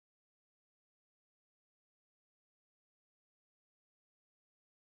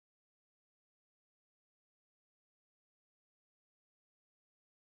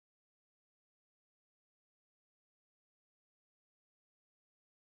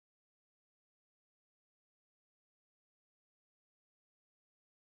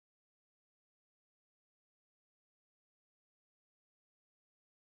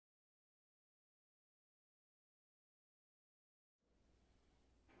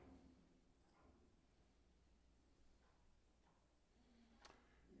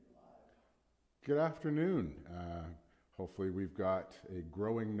Good afternoon. Hopefully we've got a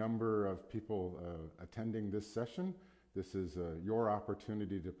growing number of people attending this session. This is your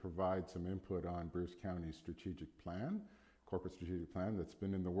opportunity to provide some input on Bruce County's strategic plan, corporate strategic plan that's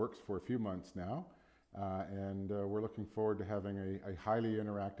been in the works for a few months now. We're looking forward to having a highly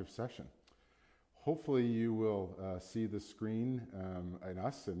interactive session. Hopefully you will see the screen and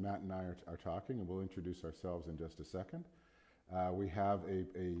us, and Matt and I are talking, and we'll introduce ourselves in just a second. We have a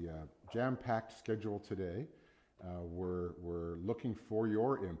jam-packed schedule today. We're looking for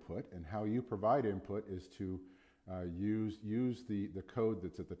your input, and how you provide input is to use the code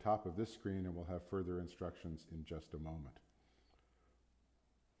that's at the top of this screen, and we'll have further instructions in just a moment.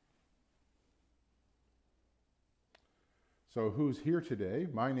 So who's here today?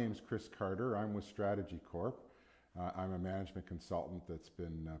 My name's Chris Carter. I'm with Strategy Corp. I'm a management consultant that's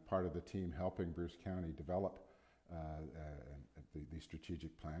been part of the team helping Bruce County develop the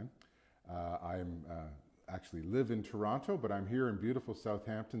strategic plan. I actually live in Toronto, but I'm here in beautiful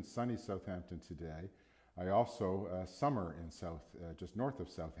Southampton, sunny Southampton today. I also summer in just north of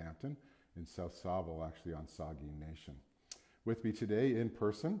Southampton, in South Sauble, actually on Saugeen Nation. With me today in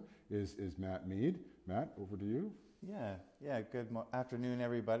person is Matt Mead. Matt, over to you. Good afternoon,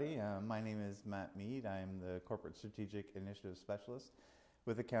 everybody. My name is Matt Mead. I'm the Corporate Strategic Initiative Specialist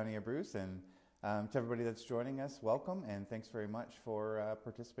with the County of Bruce. And to everybody that's joining us, welcome, and thanks very much for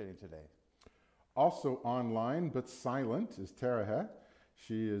participating today. Also online, but silent, is Tara.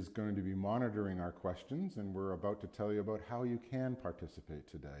 She is going to be monitoring our questions, and we're about to tell you about how you can participate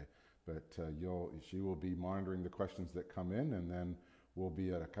today. But she will be monitoring the questions that come in, and then we'll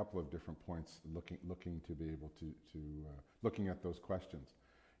be at a couple of different points looking to be able to looking at those questions.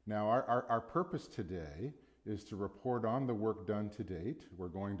 Now, our purpose today is to report on the work done to date. We're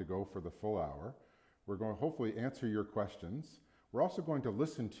going to go for the full hour. We're going to hopefully answer your questions. We're also going to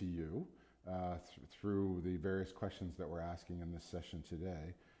listen to you through the various questions that we're asking in this session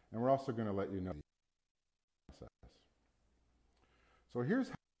today. And we're also going to let you know the process. So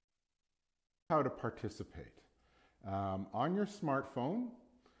here's how to participate. On your smartphone,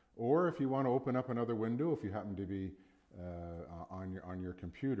 or if you want to open up another window, if you happen to be on your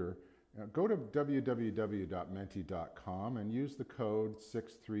computer, go to www.menti.com and use the code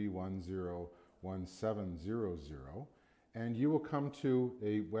 63101700, and you will come to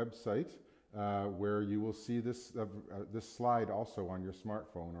a website where you will see this slide also on your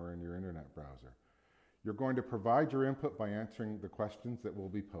smartphone or in your internet browser. You're going to provide your input by answering the questions that we'll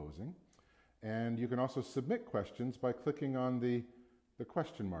be posing. And you can also submit questions by clicking on the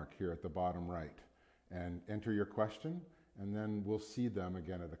question mark here at the bottom right and enter your question, and then we'll see them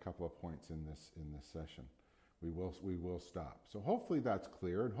again at a couple of points in this session. We will stop. So hopefully that's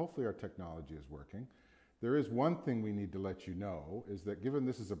clear, and hopefully our technology is working. There is one thing we need to let you know, is that given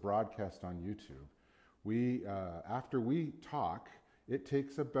this is a broadcast on YouTube, after we talk, it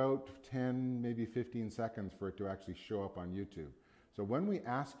takes about 10, maybe 15 seconds for it to actually show up on YouTube. So when we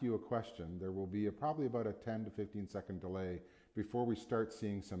ask you a question, there will be probably about a 10 to 15 second delay before we start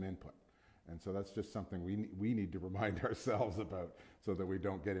seeing some input. And so that's just something we need to remind ourselves about, so that we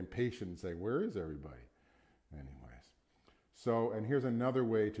don't get impatient and say, where is everybody? Anyways. So, and here's another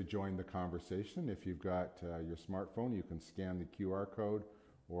way to join the conversation. If you've got your smartphone, you can scan the QR code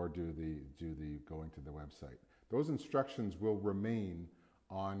or do the going to the website. Those instructions will remain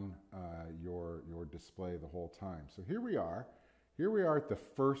on your display the whole time. So here we are. Here we are at the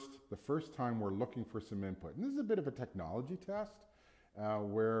first time we're looking for some input. And this is a bit of a technology test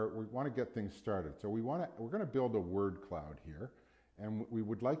where we want to get things started. So we're going to build a word cloud here, and we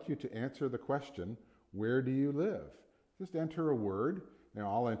would like you to answer the question, where do you live? Just enter a word.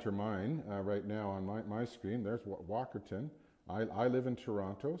 Now I'll enter mine right now on my screen. There's Walkerton. I live in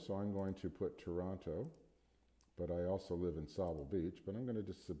Toronto, so I'm going to put Toronto, but I also live in Sauble Beach, but I'm going to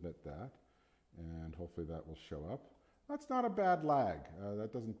just submit that, and hopefully that will show up. That's not a bad lag.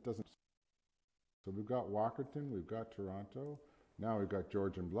 That doesn't. So we've got Walkerton, we've got Toronto. Now we've got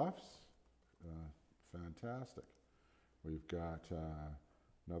Georgian Bluffs. Fantastic. We've got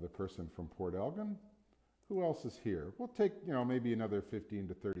another person from Port Elgin. Who else is here? We'll take maybe another 15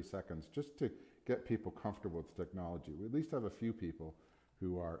 to 30 seconds just to get people comfortable with the technology. We at least have a few people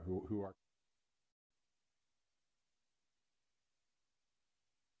who are.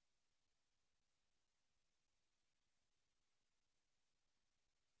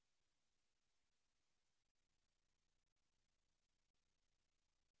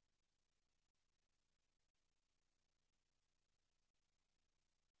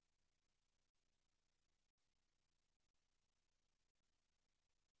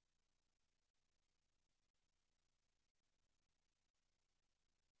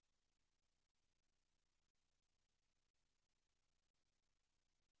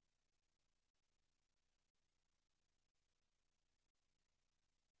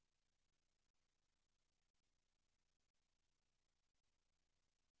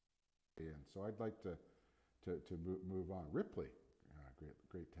 So I'd like to move on. Ripley,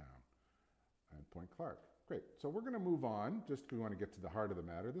 great town. And Point Clark, great. So we're going to move on, just because we want to get to the heart of the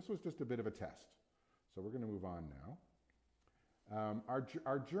matter. This was just a bit of a test. So we're going to move on now.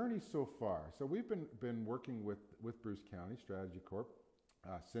 Our journey so far, so we've been working with Bruce County Strategy Corp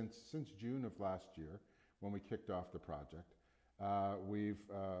since June of last year when we kicked off the project. We've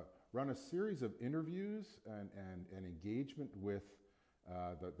run a series of interviews and engagement with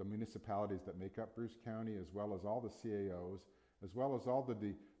the municipalities that make up Bruce County, as well as all the CAOs, as well as all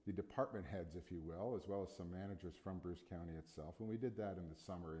the department heads, if you will, as well as some managers from Bruce County itself. And we did that in the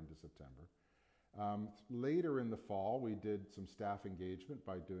summer into September. Later in the fall, we did some staff engagement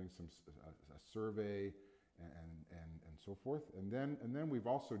by doing a survey and so forth. And then we've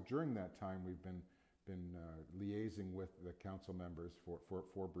also, during that time, we've been liaising with the council members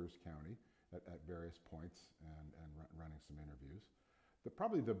for Bruce County at various points and running some interviews.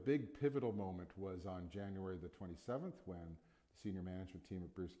 Probably the big pivotal moment was on January the 27th when the senior management team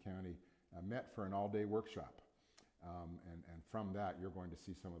at Bruce County met for an all-day workshop. And from that, you're going to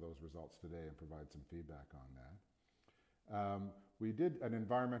see some of those results today and provide some feedback on that. We did an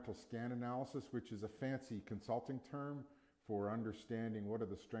environmental scan analysis, which is a fancy consulting term for understanding what are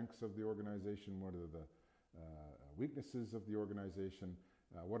the strengths of the organization, what are the weaknesses of the organization,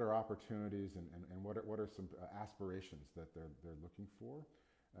 what are opportunities, and what are some aspirations that they're looking for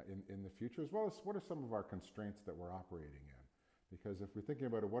in the future, as well as what are some of our constraints that we're operating in. Because if we're thinking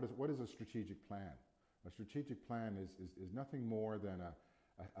about it, what is a strategic plan? A strategic plan is nothing more than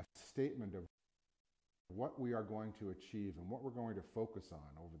a statement of what we are going to achieve and what we're going to focus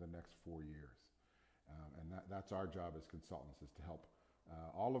on over the next 4 years. And that's our job as consultants, is to help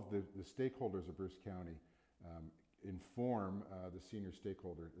all of the stakeholders of Bruce County inform the senior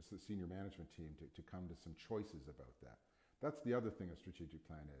management team to come to some choices about that. That's the other thing a strategic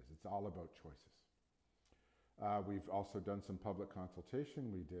plan is. It's all about choices. We've also done some public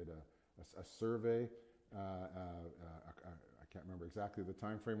consultation. We did a survey. I can't remember exactly the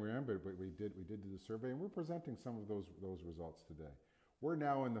time frame we're in, but we did do the survey, and we're presenting some of those results today. We're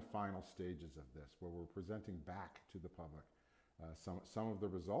now in the final stages of this, where we're presenting back to the public some of the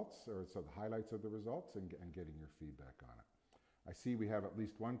results, or some of the highlights of the results, and getting your feedback on it. I see we have at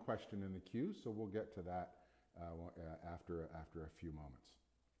least one question in the queue, so we'll get to that after a few moments.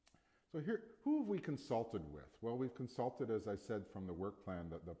 So here, who have we consulted with? Well, we've consulted, as I said, from the work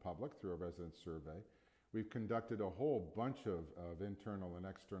plan, the public through a resident survey. We've conducted a whole bunch of internal and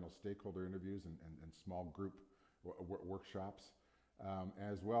external stakeholder interviews and small group workshops,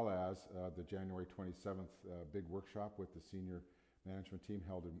 as well as the January 27th big workshop with the senior management team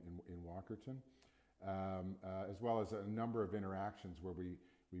held in Walkerton, as well as a number of interactions where we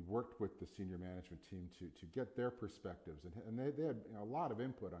worked with the senior management team to get their perspectives. And they had a lot of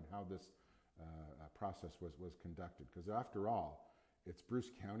input on how this process was conducted. Because after all, it's Bruce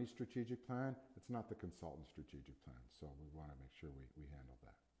County strategic plan. It's not the consultant strategic plan. So we want to make sure we handle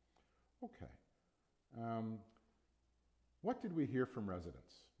that. Okay. What did we hear from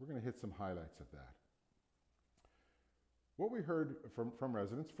residents? We're going to hit some highlights of that. What we heard from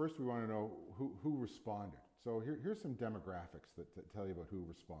residents, first we want to know who responded. So here's some demographics that tell you about who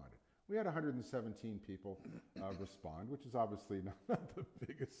responded. We had 117 people respond, which is obviously not the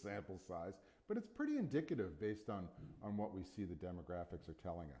biggest sample size, but it's pretty indicative based on what we see the demographics are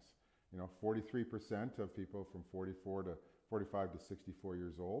telling us. You know, 43% of people from 45 to 64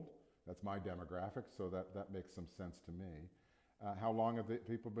 years old. That's my demographic, so that makes some sense to me. How long have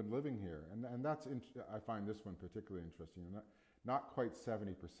people been living here? And that's I find this one particularly interesting. Not quite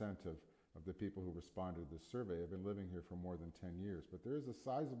 70% of the people who responded to this survey have been living here for more than 10 years, but there is a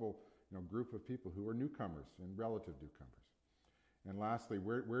sizable group of people who are newcomers and relative newcomers. And lastly,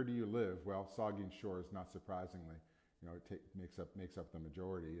 where do you live? Well, Saugeen Shores, not surprisingly, it makes up the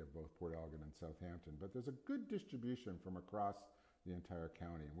majority of both Port Elgin and Southampton, but there's a good distribution from across the entire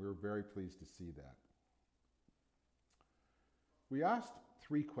county, and we were very pleased to see that. We asked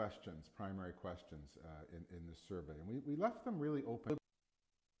 3 questions, primary questions, in this survey, and we left them really open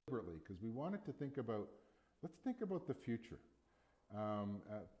deliberately because we wanted to let's think about the future.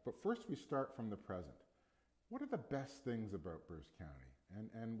 But first we start from the present. What are the best things about Bruce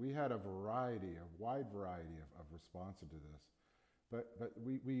County? And we had a wide variety of responses to this. But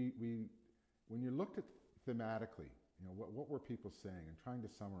when you looked at thematically, what were people saying, and trying to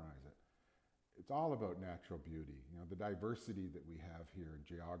summarize it, it's all about natural beauty, the diversity that we have here in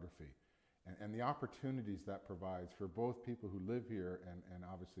geography, and the opportunities that provides for both people who live here and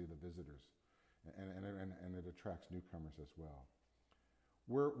obviously the visitors, and it attracts newcomers as well.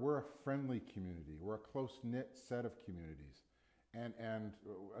 We're a friendly community. We're a close-knit set of communities, And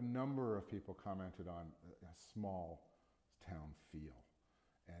a number of people commented on a small town feel.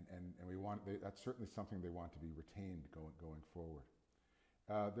 And we want, that's certainly something they want to be retained going forward.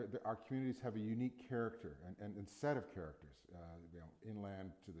 Our communities have a unique character and set of characters,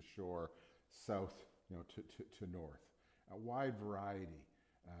 inland to the shore, south to north. A wide variety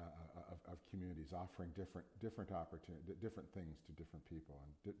of communities offering different opportunities, different things to different people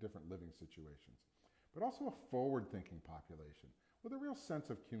and different living situations. But also a forward-thinking population with a real sense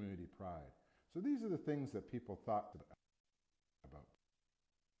of community pride. So these are the things that people thought about.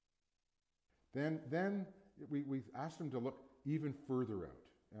 Then we asked them to look even further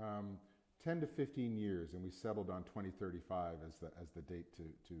out, 10 to 15 years, and we settled on 2035 as the date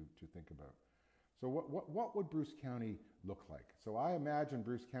to think about. So what would Bruce County look like? So I imagine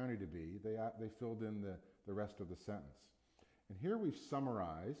Bruce County to be, they filled in the rest of the sentence. And here we've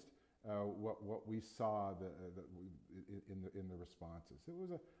summarized what we saw in the responses. It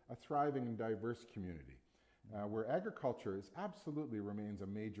was a thriving and diverse community where agriculture absolutely remains a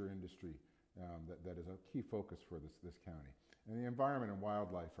major industry that is a key focus for this county. And the environment and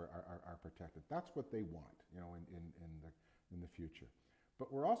wildlife are protected. That's what they want, in the future.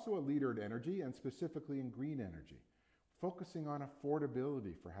 But we're also a leader in energy, and specifically in green energy, focusing on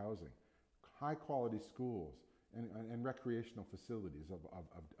affordability for housing, high quality schools, and recreational facilities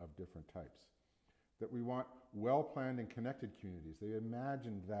of different types. That we want well-planned and connected communities. They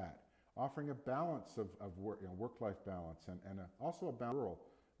imagined that, offering a balance of work-life balance and also a rural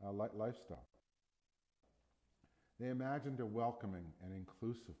lifestyle. They imagined a welcoming and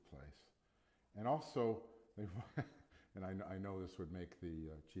inclusive place. And also, and I know this would make the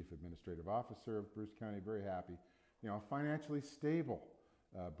Chief Administrative Officer of Bruce County very happy, a financially stable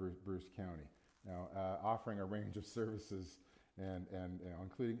Bruce County, offering a range of services and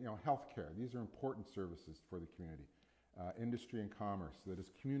including healthcare. These are important services for the community. Industry and commerce that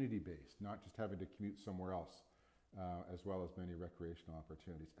is community-based, not just having to commute somewhere else, as well as many recreational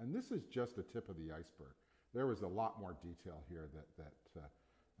opportunities. And this is just the tip of the iceberg. There was a lot more detail here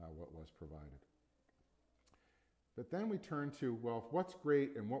what was provided. But then we turn to, well, what's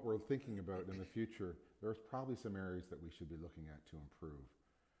great and what we're thinking about in the future, there's probably some areas that we should be looking at to improve.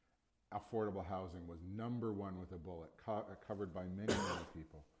 Affordable housing was number one with a bullet, covered by many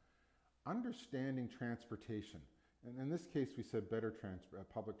people. Understanding transportation. And in this case, we said better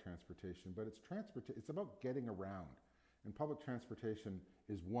public transportation, but it's about getting around. And public transportation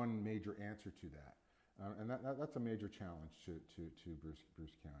is one major answer to that. And that's a major challenge to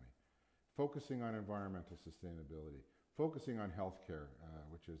Bruce County. Focusing on environmental sustainability, focusing on healthcare,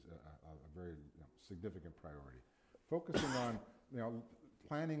 which is a very significant priority. Focusing on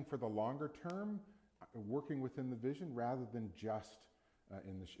planning for the longer term, working within the vision rather than just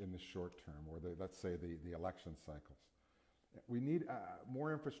in the short term, or let's say the election cycles. We need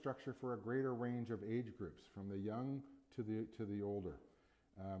more infrastructure for a greater range of age groups, from the young to the older.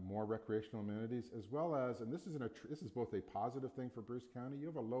 More recreational amenities, as well as, and this is both a positive thing for Bruce County. You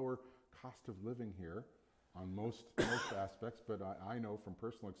have a lower cost of living here on most aspects, but I know from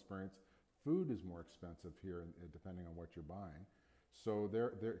personal experience, food is more expensive here depending on what you're buying. So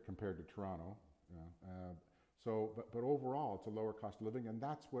they're compared to Toronto. But overall, it's a lower cost of living, and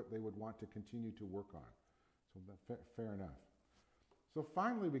that's what they would want to continue to work on. So fair enough. So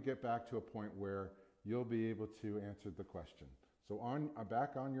finally, we get back to a point where you'll be able to answer the question. So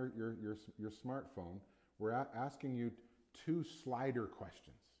back on your smartphone, we're asking you 2 slider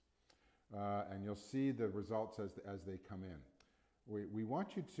questions. And you'll see the results as they come in. We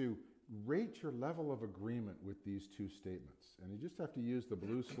want you to rate your level of agreement with these 2 statements. And you just have to use the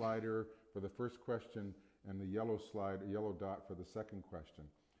blue slider for the first question and the yellow dot for the second question.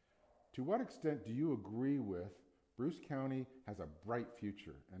 To what extent do you agree with Bruce County has a bright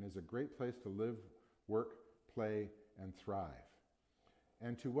future and is a great place to live, work, play, and thrive?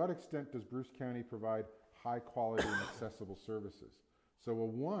 And to what extent does Bruce County provide high quality and accessible services? So a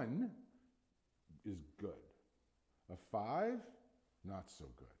 1 is good. A 5, not so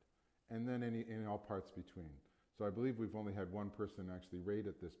good. And then in all parts between. So I believe we've only had one person actually rate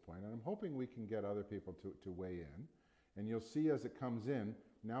at this point, and I'm hoping we can get other people to weigh in. And you'll see as it comes in,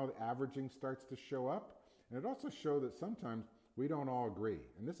 now the averaging starts to show up, and it also shows that sometimes we don't all agree.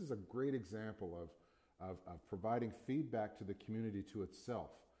 And this is a great example of providing feedback to the community to itself,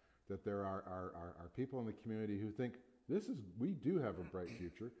 that there are people in the community who think we do have a bright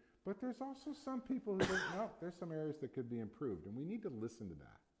future, but there's also some people who think, no, there's some areas that could be improved, and we need to listen to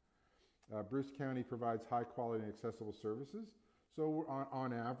that. Bruce County provides high quality and accessible services, so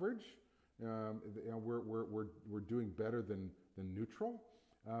on average, we're doing better than neutral,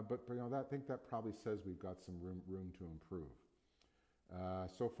 but I think that probably says we've got some room to improve.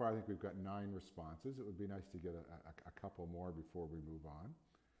 So far, I think we've got 9 responses. It would be nice to get a couple more before we move on.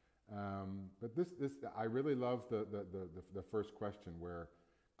 But I really love the first question, where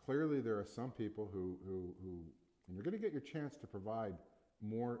clearly there are some people who and you're going to get your chance to provide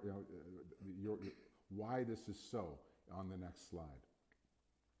more, why this is so on the next slide.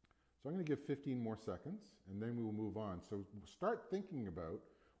 So I'm going to give 15 more seconds, and then we will move on. So start thinking about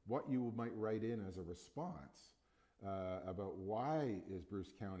what you might write in as a response about why is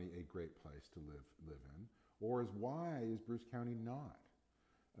Bruce County a great place to live in, or why is Bruce County not,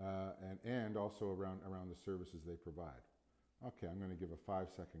 and also around the services they provide. Okay, I'm going to give a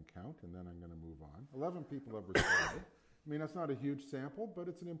 5-second count, and then I'm going to move on. 11 people have responded. I mean, that's not a huge sample, but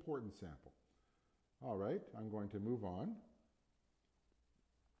it's an important sample. All right, I'm going to move on.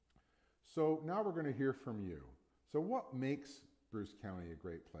 So now we're going to hear from you. So what makes Bruce County a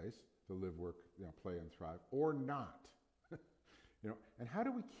great place to live, work, play, and thrive, or not? And how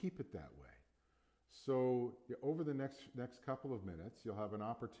do we keep it that way? So over the next couple of minutes, you'll have an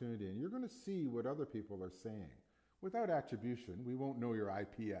opportunity, and you're going to see what other people are saying. Without attribution, we won't know your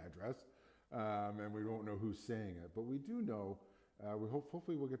IP address, and we won't know who's saying it, but we do know,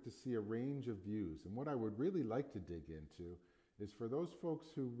 hopefully we'll get to see a range of views. And what I would really like to dig into is for those folks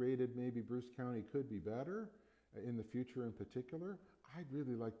who rated maybe Bruce County could be better in the future in particular, I'd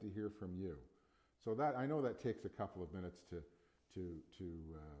really like to hear from you. So that, I know that takes a couple of minutes to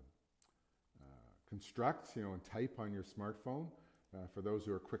construct, and type on your smartphone. For those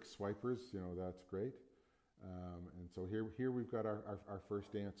who are quick swipers, that's great. And so here we've got our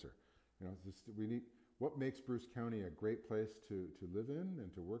first answer. What makes Bruce County a great place to live in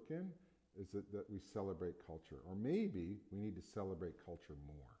and to work in is that we celebrate culture, or maybe we need to celebrate culture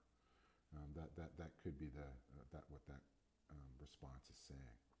more. That could be what that response is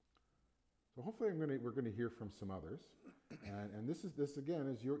saying. So hopefully we're going to hear from some others, and this again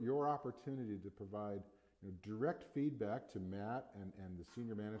is your opportunity to provide direct feedback to Matt and the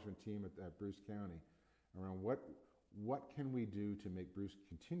senior management team at Bruce County around what can we do to make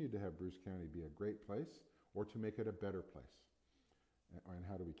continue to have Bruce County be a great place, or to make it a better place, and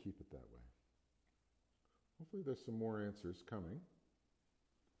how do we keep it that way? Hopefully there's some more answers coming.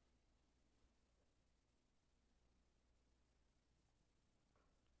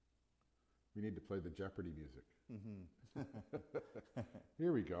 We need to play the Jeopardy music. Mm-hmm.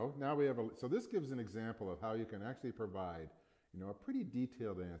 Here we go. Now we have so this gives an example of how you can actually provide, a pretty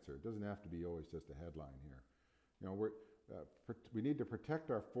detailed answer. It doesn't have to be always just a headline here. We need to protect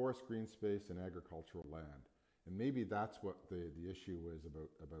our forest, green space, and agricultural land. And maybe that's what the issue is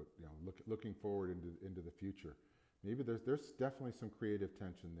about looking forward into the future. Maybe there's definitely some creative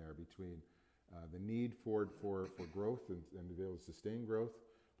tension there between the need for growth and to be able to sustain growth,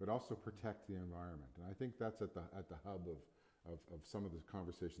 but also protect the environment. And I think that's at the hub of some of the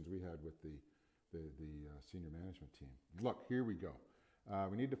conversations we had with the senior management team. Look, here we go.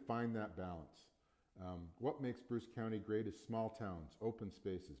 We need to find that balance. What makes Bruce County great is small towns, open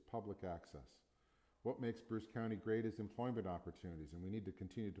spaces, public access. What makes Bruce County great is employment opportunities, and we need to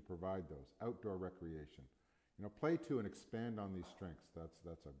continue to provide those. Outdoor recreation. Play to and expand on these strengths.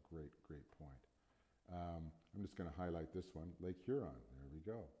 That's a great point. I'm just going to highlight this one, Lake Huron. There we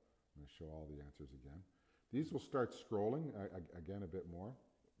go. I'm going to show all the answers again. These will start scrolling again a bit more.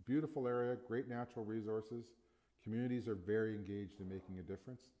 Beautiful area, great natural resources. Communities are very engaged in making a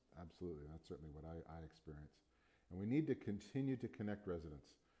difference. Absolutely, that's certainly what I experience. And we need to continue to connect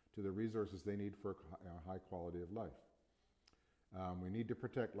residents to the resources they need for a high quality of life. We need to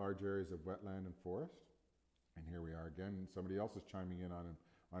protect large areas of wetland and forest. And here we are again, somebody else is chiming in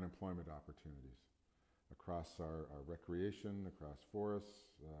on employment opportunities across our recreation, across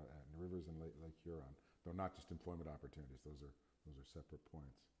forests, and rivers and Lake Huron. Though not just employment opportunities, those are separate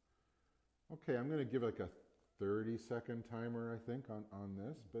points. Okay, I'm going to give like a 30-second timer, I think, on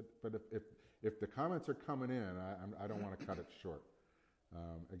this. But if the comments are coming in, I don't want to cut it short.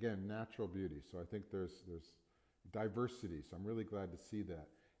 Again, natural beauty. So I think there's diversity. So I'm really glad to see that.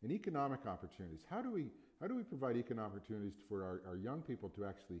 And economic opportunities. How do we provide economic opportunities for our young people to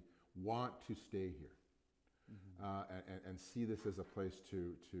actually want to stay here, and see this as a place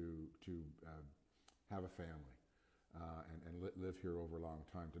to have a family, and live here over a long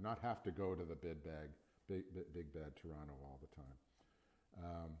time, to not have to go to the big bad Toronto all the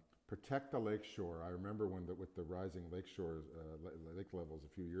time. Protect the lake shore. I remember with the rising lake levels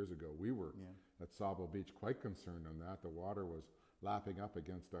a few years ago, we were at Sauble Beach quite concerned on that. The water was lapping up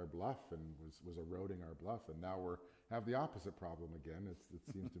against our bluff and was eroding our bluff, and now have the opposite problem again. It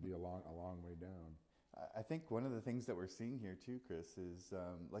seems to be a long way down. I think one of the things that we're seeing here too, Chris, is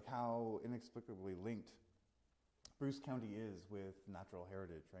like how inexplicably linked Bruce County is with natural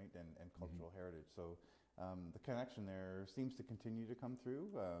heritage, right, and cultural heritage. So the connection there seems to continue to come through.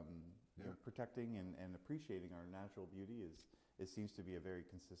 You know, protecting and appreciating our natural beauty seems to be a very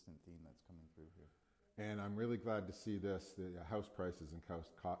consistent theme that's coming through here. And I'm really glad to see this, the house prices and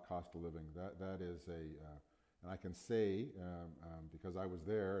cost of living. That is and I can say, because I was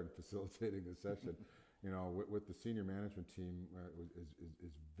there and facilitating the session, you know, with the senior management team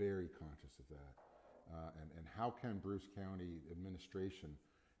is very conscious of that. And how can Bruce County administration,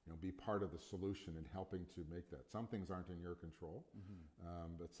 you know, be part of the solution in helping to make that? Some things aren't in your control,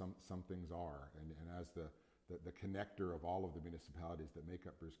 but some things are. And as the connector of all of the municipalities that make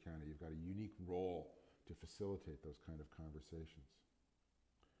up Bruce County, you've got a unique role to facilitate those kind of conversations.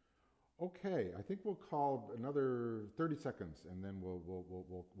 Okay, I think we'll call another 30 seconds and then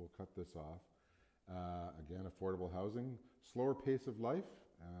we'll cut this off. Again, affordable housing, slower pace of life,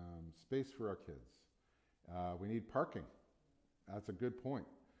 space for our kids. We need parking. That's a good point.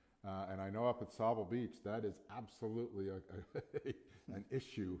 And I know up at Sauble Beach, that is absolutely an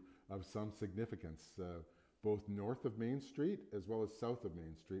issue of some significance, both north of Main Street as well as south of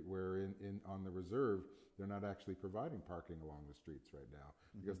Main Street, where on the reserve, they're not actually providing parking along the streets right now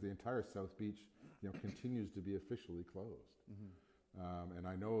because the entire South Beach, you know, continues to be officially closed. And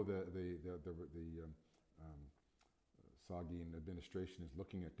I know the Saugeen administration is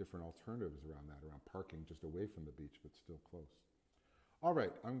looking at different alternatives around that, around parking just away from the beach, but still close. All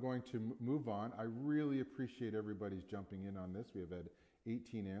right, I'm going to move on. I really appreciate everybody's jumping in on this. We have had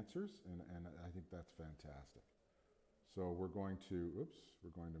 18 answers, and I think that's fantastic. So we're going to,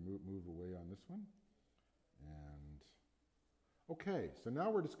 move away on this one. And okay, so now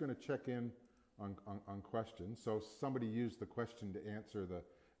we're just going to check in on questions. So somebody used the question to answer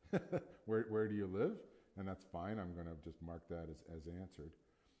the where do you live? And that's fine. I'm going to just mark that as answered.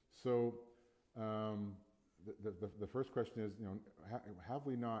 So the first question is, you know, have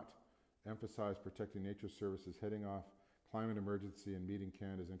we not emphasized protecting nature services, heading off climate emergency and meeting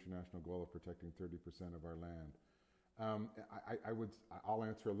Canada's international goal of protecting 30% of our land? I'll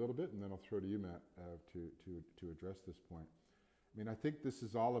answer a little bit, and then I'll throw to you, Matt, to address this point. I mean, I think this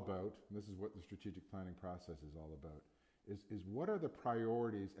is all about, and this is what the strategic planning process is all about, is what are the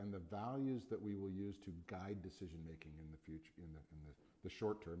priorities and the values that we will use to guide decision making in the future, in the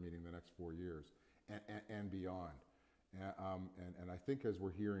short term, meaning the next 4 years, and beyond. And I think, as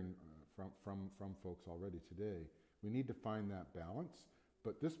we're hearing from folks already today, we need to find that balance.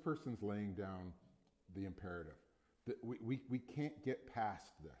 But this person's laying down the imperative that we can't get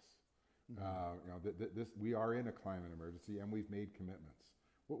past this. You know, we are in a climate emergency, and we've made commitments.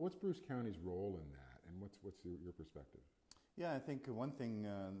 What's Bruce County's role in that, and what's your perspective? Yeah, I think one thing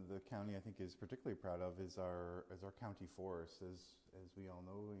the county, I think, is particularly proud of is our county forest. As we all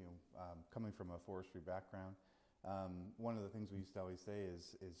know, you know, coming from a forestry background, one of the things we used to always say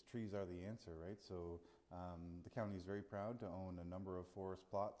is trees are the answer, right? So the county is very proud to own a number of forest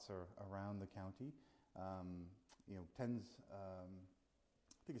plots around the county. You know, I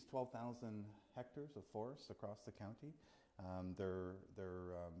think it's 12,000 hectares of forests across the county. They're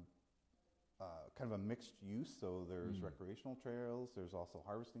kind of a mixed use, so there's recreational trails, there's also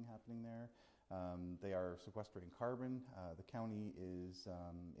harvesting happening there. They are sequestering carbon. The county is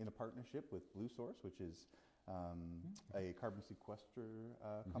in a partnership with Blue Source, which is a carbon sequester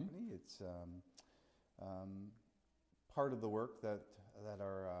company. It's part of the work that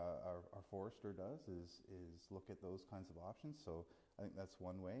our forester does is look at those kinds of options. So I think that's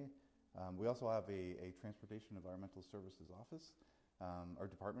one way. We also have a Transportation Environmental Services office, or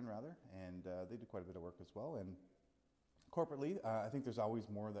department rather, and they do quite a bit of work as well. And corporately, I think there's always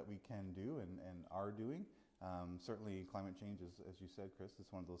more that we can do and are doing. Certainly climate change, as you said, Chris,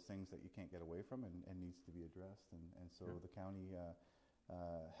 is one of those things that you can't get away from and needs to be addressed. And so the county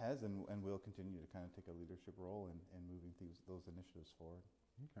has and will continue to kind of take a leadership role in moving those initiatives forward.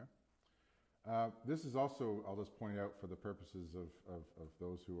 Okay. This is also, I'll just point out for the purposes of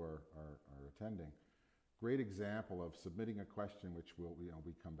those who are attending, great example of submitting a question which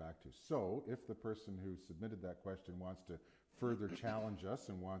we come back to. So if the person who submitted that question wants to further challenge us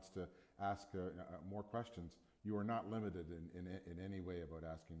and wants to ask more questions, you are not limited in any way about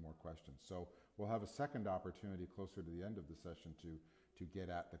asking more questions. So we'll have a second opportunity closer to the end of the session to get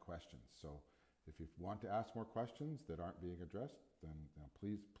at the questions. So if you want to ask more questions that aren't being addressed, then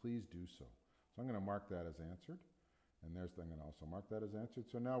please do so. So I'm going to mark that as answered. And I'm going to also mark that as answered.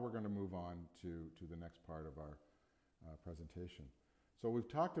 So now we're going to move on to the next part of our presentation. So we've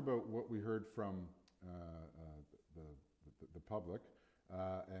talked about what we heard from the public,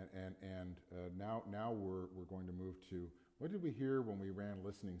 and now we're going to move to what did we hear when we ran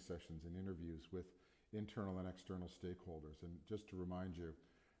listening sessions and interviews with internal and external stakeholders. And just to remind you,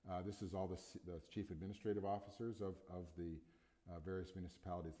 this is all the chief administrative officers of the various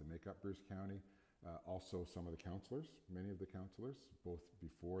municipalities that make up Bruce County. Also some of the councillors, many of the councillors, both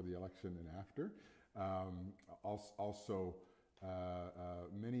before the election and after. Also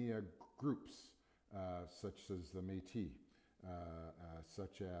many groups such as the Métis,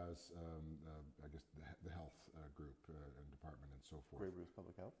 such as I guess the health group and department and so forth. Grey Bruce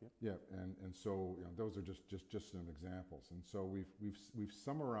Public Health, yep. Yeah, and so those are just some examples. And so we've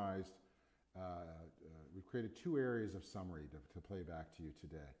summarized. We've created 2 areas of summary to play back to you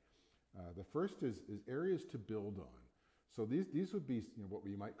today. The first is areas to build on. So these would be what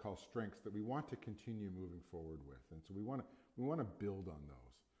we might call strengths that we want to continue moving forward with, and so we want to build on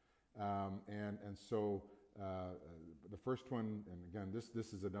those. And so the first one, and again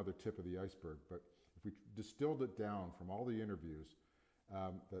this is another tip of the iceberg, but if we distilled it down from all the interviews,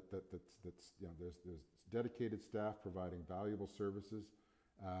 there's dedicated staff providing valuable services,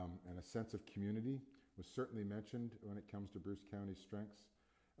 and a sense of community was certainly mentioned when it comes to Bruce County's strengths.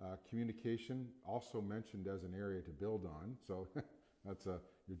 Communication also mentioned as an area to build on. So that's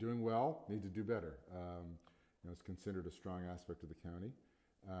you're doing well, need to do better. It's considered a strong aspect of the county.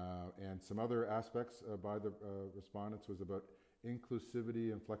 And some other aspects by the respondents was about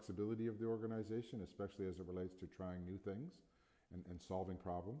inclusivity and flexibility of the organization, especially as it relates to trying new things and solving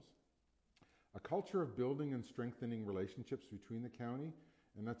problems. A culture of building and strengthening relationships between the county,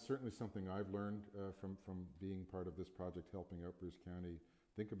 and that's certainly something I've learned from being part of this project, helping out Bruce County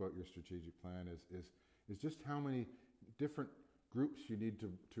think about your strategic plan, is just how many different groups you need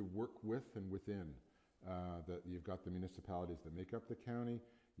to work with and within. That you've got the municipalities that make up the county,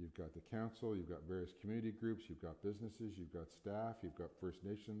 you've got the council, you've got various community groups, you've got businesses, you've got staff, you've got First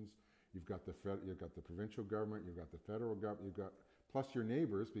Nations, you've got the provincial government, you've got the federal government, you've got plus your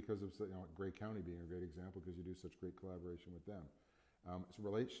neighbors, because of Grey County being a great example because you do such great collaboration with them. So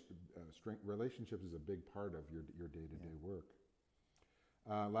relationships is a big part of your day-to-day work.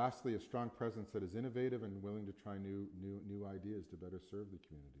 Lastly, a strong presence that is innovative and willing to try new ideas to better serve the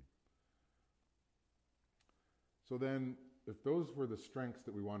community. So then, if those were the strengths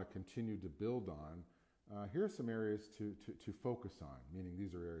that we want to continue to build on, here are some areas to focus on, meaning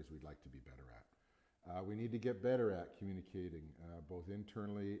these are areas we'd like to be better at. We need to get better at communicating both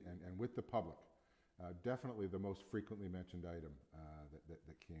internally and with the public. Definitely the most frequently mentioned item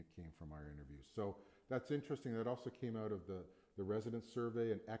that came from our interviews. So that's interesting. That also came out of the resident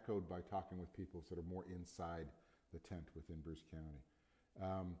survey and echoed by talking with people sort of more inside the tent within Bruce County.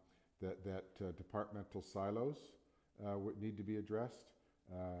 That departmental silos would need to be addressed,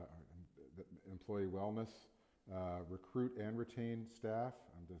 employee wellness, recruit and retain staff.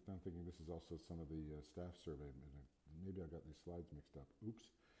 I'm thinking this is also some of the staff survey. Maybe I got these slides mixed up. Oops.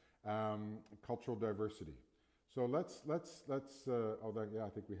 Cultural diversity. So let's I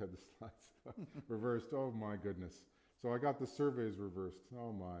think we had the slides reversed. Oh my goodness. So I got the surveys reversed.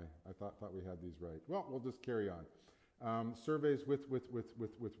 Oh my, I thought we had these right. Well, we'll just carry on. Surveys with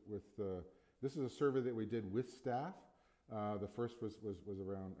this is a survey that we did with staff. The first was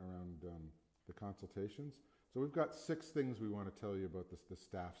around the consultations. So we've got 6 things we want to tell you about the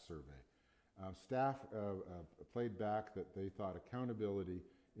staff survey. Staff played back that they thought accountability,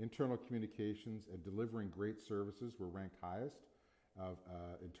 internal communications, and delivering great services were ranked highest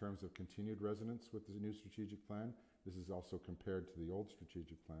in terms of continued resonance with the new strategic plan. This is also compared to the old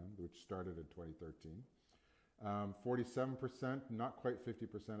strategic plan, which started in 2013. 47%, not quite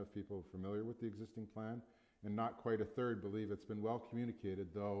 50% of people familiar with the existing plan, and not quite a third believe it's been well communicated,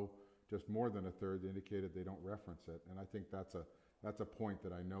 though just more than a third indicated they don't reference it. And I think that's a point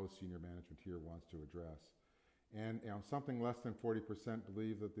that I know senior management here wants to address. And something less than 40%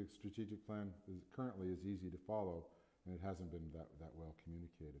 believe that the strategic plan currently is easy to follow, and it hasn't been that well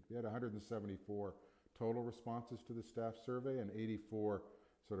communicated. We had 174 total responses to the staff survey and 84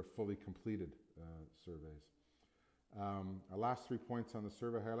 sort of fully completed surveys. Our last 3 points on the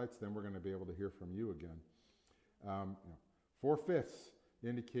survey highlights, then we're going to be able to hear from you again. 4/5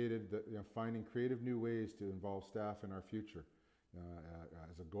 indicated that finding creative new ways to involve staff in our future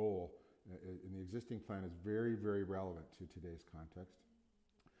as a goal in the existing plan is very, very relevant to today's context.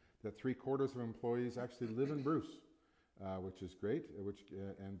 That 3/4 of employees actually live in Bruce, which is great.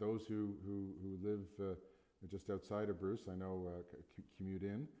 And those who live just outside of Bruce, I know, commute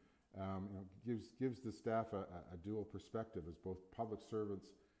in. Gives the staff a dual perspective as both public servants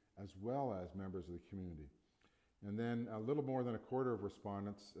as well as members of the community. And then a little more than 1/4 of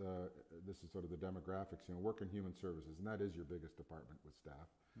respondents, this is sort of the demographics, work in human services, and that is your biggest department with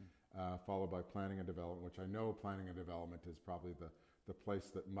staff, followed by planning and development, which I know planning and development is probably the place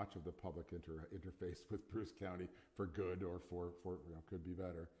that much of the public interface with Bruce County for good or for could be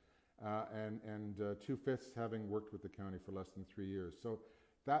better. And 2/5 having worked with the county for less than 3 years. So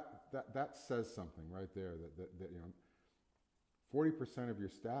that says something right there, that 40% of your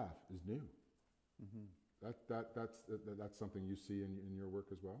staff is new. Mm-hmm. That's something you see in your work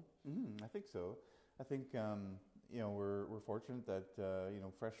as well? Mm-hmm. I think so. I think we're fortunate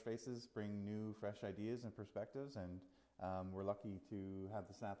that fresh faces bring new, fresh ideas and perspectives, and we're lucky to have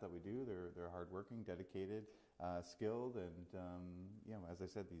the staff that we do. They're hardworking, dedicated, skilled, and as I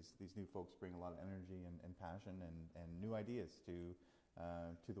said, these new folks bring a lot of energy and passion and new ideas to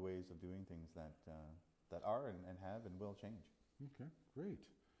the ways of doing things that are and have and will change. Okay, great.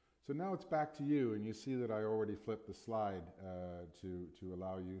 So now it's back to you, and you see that I already flipped the slide to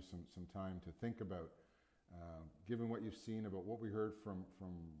allow you some time to think about, given what you've seen about what we heard from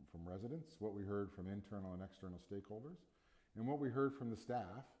residents, what we heard from internal and external stakeholders, and what we heard from the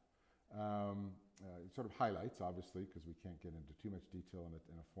staff. Sort of highlights, obviously, because we can't get into too much detail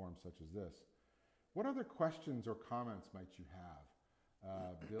in a forum such as this. What other questions or comments might you have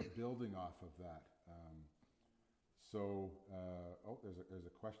building off of that? There's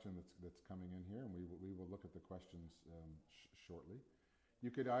a question that's coming in here, and we will look at the questions shortly.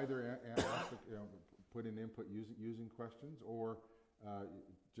 You could either put in input using questions, or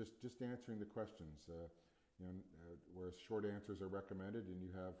just answering the questions. Whereas short answers are recommended, and you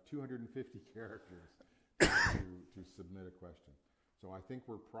have 250 characters to submit a question. So I think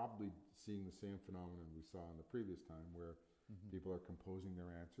we're probably seeing the same phenomenon we saw in the previous time, where people are composing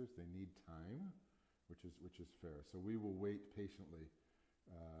their answers. They need time, which is fair. So we will wait patiently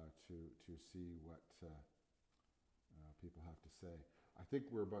to see what people have to say. I think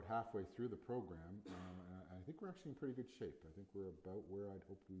we're about halfway through the program, and I think we're actually in pretty good shape. I think we're about where I'd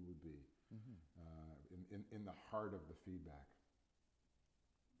hoped we would be, in the heart of the feedback.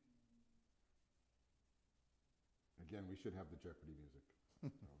 Again, we should have the Jeopardy music.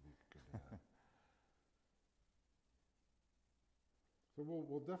 That would be good to have. So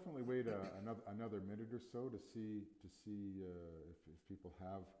we'll definitely wait another minute or so to see if people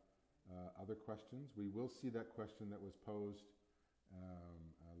have other questions. We will see that question that was posed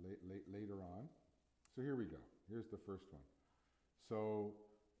later on. So here we go. Here's the first one. So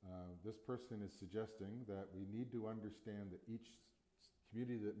this person is suggesting that we need to understand that each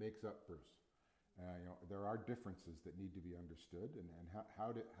community that makes up Bruce, there are differences that need to be understood, and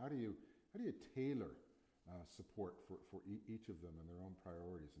how do you tailor support for each of them and their own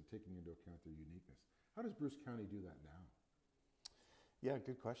priorities, and taking into account their uniqueness. How does Bruce County do that now? Yeah,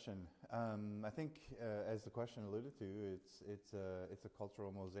 good question. I think, as the question alluded to, it's a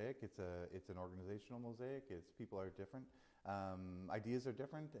cultural mosaic. It's an organizational mosaic. People are different, ideas are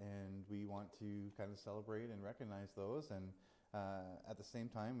different, and we want to kind of celebrate and recognize those. And at the same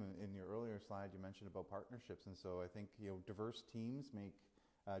time, in your earlier slide, you mentioned about partnerships, and so I think diverse teams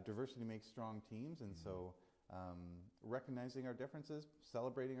diversity makes strong teams, and so recognizing our differences,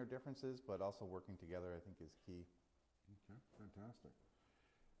 celebrating our differences, but also working together, I think, is key. Okay, fantastic.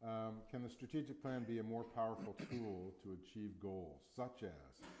 Can the strategic plan be a more powerful tool to achieve goals, such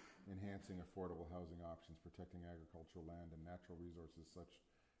as enhancing affordable housing options, protecting agricultural land and natural resources such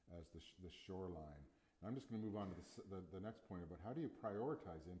as the shoreline? And I'm just going to move on to the next point about how do you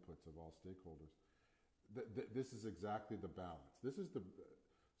prioritize inputs of all stakeholders? This is exactly the balance.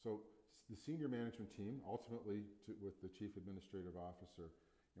 So the senior management team, ultimately with the chief administrative officer,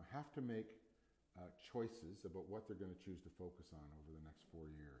 have to make choices about what they're going to choose to focus on over the next 4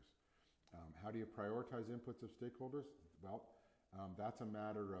 years. How do you prioritize inputs of stakeholders? Well, that's a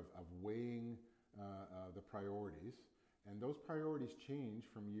matter of weighing the priorities, and those priorities change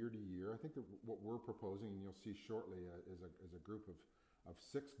from year to year. I think that what we're proposing, and you'll see shortly, is a group of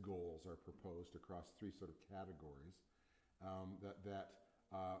 6 goals are proposed across 3 sort of categories that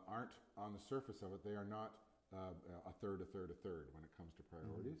aren't on the surface of it. They are not a third when it comes to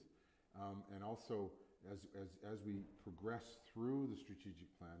priorities. And also, as we progress through the strategic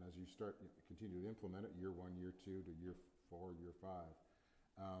plan, as you continue to implement it, year 1, year 2 to year 4, year 5,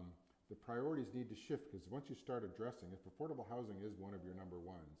 the priorities need to shift, because once you start addressing, if affordable housing is one of your number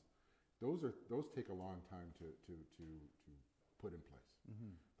ones, those take a long time to put in place.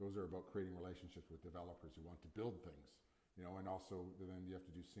 Those are about creating relationships with developers who want to build things, and also then you have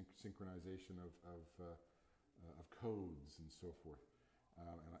to do synchronization of codes and so forth.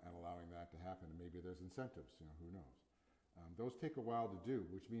 And allowing that to happen, and maybe there's incentives, who knows. Those take a while to do,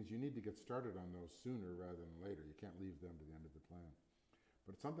 which means you need to get started on those sooner rather than later. You can't leave them to the end of the plan.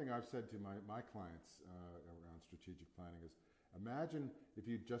 But it's something I've said to my clients around strategic planning is, imagine if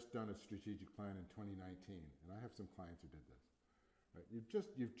you'd just done a strategic plan in 2019, and I have some clients who did this, Right? You've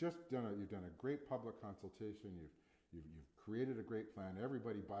done a great public consultation. You've created a great plan.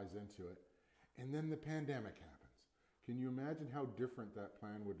 Everybody buys into it, and then the pandemic happens. Can you imagine how different that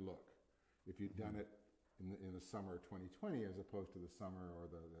plan would look if you'd done it in the summer of 2020 as opposed to the summer or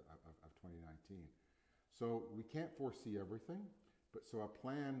of 2019? So we can't foresee everything, but so a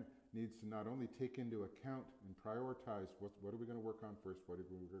plan needs to not only take into account and prioritize what are we going to work on first, what are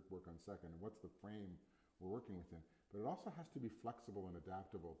we going to work on second, and what's the frame we're working within. But it also has to be flexible and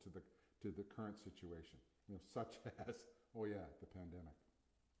adaptable to the current situation, such as, oh yeah, the pandemic.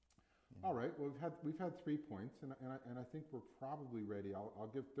 Yeah. All right, well, we've had 3 points, and I think we're probably ready.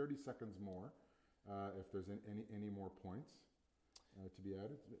 I'll give 30 seconds more if there's any more points to be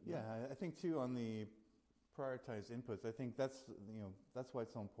added. Yeah, I think too on the prioritize inputs. I think that's why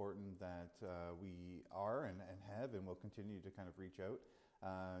it's so important that we are and have and will continue to kind of reach out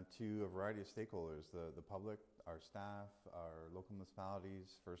to a variety of stakeholders: the public, our staff, our local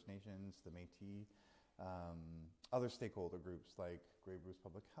municipalities, First Nations, the Métis, other stakeholder groups like Grey Bruce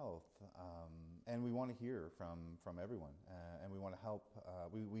Public Health, and we want to hear from everyone, and we want to help.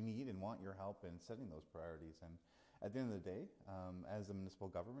 We need and want your help in setting those priorities. And at the end of the day, as a municipal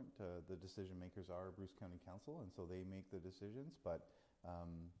government, the decision makers are Bruce County Council, and so they make the decisions. But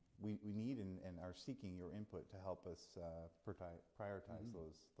we need and are seeking your input to help us prioritize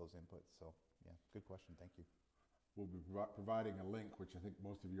those inputs. So yeah, good question. Thank you. We'll be providing a link, which I think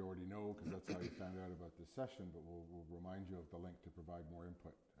most of you already know because that's how you found out about this session, but we'll remind you of the link to provide more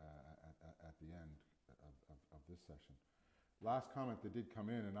input at the end of this session. Last comment that did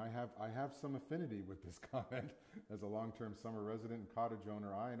come in, and I have some affinity with this comment. As a long-term summer resident and cottage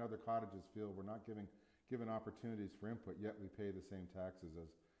owner, I and other cottages feel we're not given opportunities for input, yet we pay the same taxes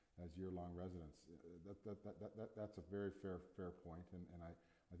as year-long residents. That's a very fair point, and I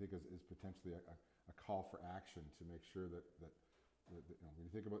think is potentially a call for action to make sure that when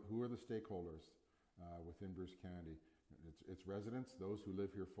you think about who are the stakeholders within Bruce County, it's residents, those who live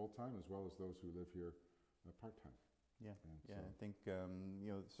here full-time, as well as those who live here part-time. Yeah, so I think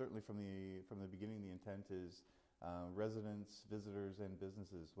certainly from the beginning, the intent is residents, visitors, and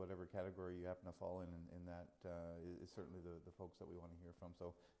businesses, whatever category you happen to fall in that is certainly the folks that we want to hear from.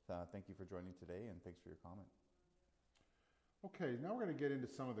 So thank you for joining today, and thanks for your comment. Okay, now we're going to get into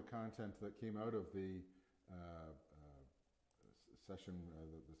some of the content that came out of the session,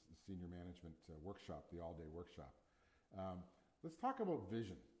 the senior management workshop, the all-day workshop. Let's talk about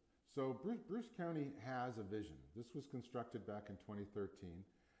vision. So Bruce County has a vision. This was constructed back in 2013,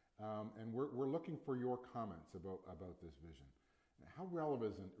 and we're looking for your comments about this vision. How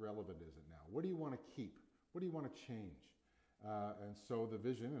relevant is it now? What do you want to keep? What do you want to change? And so the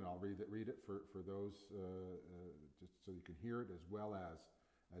vision, and I'll read it for those, just so you can hear it as well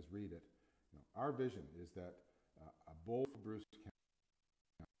as read it. Our vision is that a bold Bruce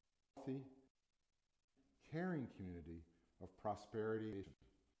County, healthy, caring community of prosperity.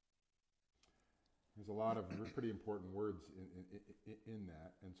 There's a lot of pretty important words in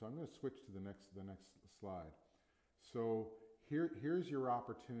that, and so I'm going to switch to the next slide. So here's your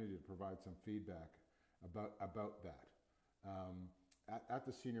opportunity to provide some feedback about that. At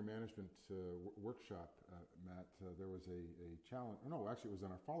the senior management workshop, Matt, there was a challenge. No, actually, it was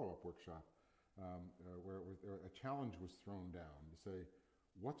in our follow-up workshop where a challenge was thrown down to say,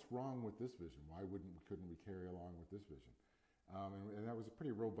 what's wrong with this vision? Why couldn't we carry along with this vision? And that was a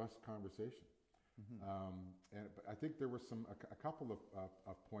pretty robust conversation. But I think there were a couple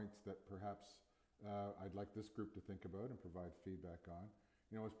of points that perhaps I'd like this group to think about and provide feedback on.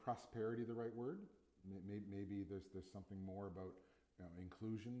 Is prosperity the right word? Maybe there's something more about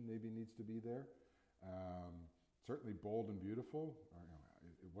inclusion maybe needs to be there. Certainly bold and beautiful.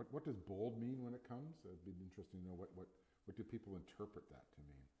 What does bold mean when it comes? It'd be interesting to know what do people interpret that to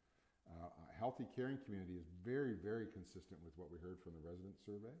mean. A healthy, caring community is very, very consistent with what we heard from the resident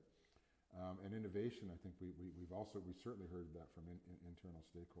survey. And innovation, I think we certainly heard that from internal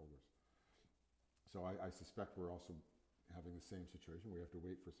stakeholders. So I suspect we're also having the same situation. We have to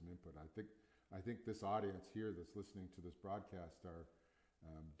wait for some input. I think this audience here that's listening to this broadcast are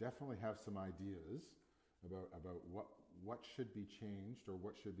definitely have some ideas about what should be changed or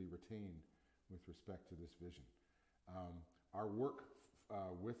what should be retained with respect to this vision. Our work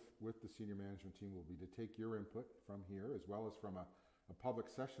with the senior management team will be to take your input from here as well as from a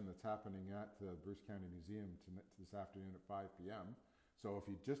public session that's happening at the Bruce County Museum this afternoon at 5 p.m. So if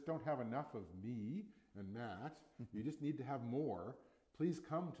you just don't have enough of me and Matt, you just need to have more, please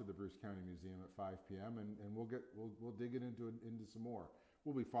come to the Bruce County Museum at 5 p.m. and we'll dig it into some more.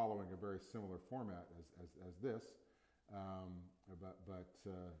 We'll be following a very similar format as this, but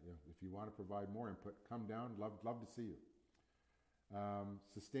if you want to provide more input, come down. Love to see you.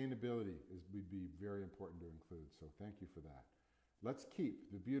 Sustainability would be very important to include, so thank you for that. Let's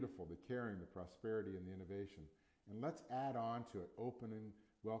keep the beautiful, the caring, the prosperity, and the innovation, and let's add on to it opening,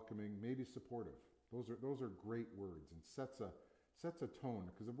 welcoming, maybe supportive. Those are great words and sets a tone,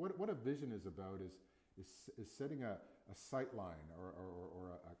 because what a vision is about is setting a sight line or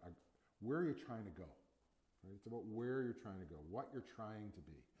where you're trying to go. Right? It's about where you're trying to go, what you're trying to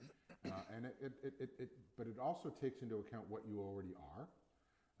be, but it also takes into account what you already are.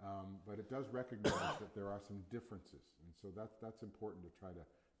 But it does recognize that there are some differences, and so that's important to try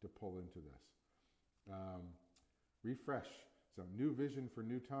to pull into this. Refresh. So new vision for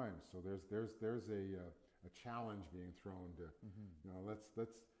new times. So there's a challenge being thrown to,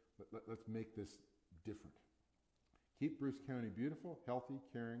 let's make this different. Keep Bruce County beautiful, healthy,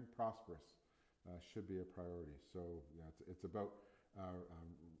 caring, prosperous. Should be a priority. So it's about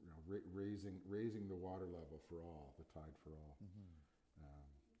raising the water level for all, the tide for all.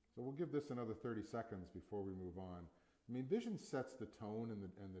 So we'll give this another 30 seconds before we move on. I mean, vision sets the tone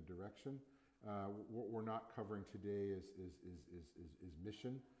and the direction. What we're not covering today is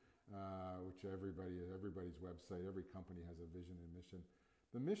mission, which everybody's website, every company has a vision and mission.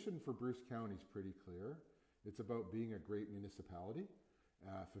 The mission for Bruce County is pretty clear. It's about being a great municipality,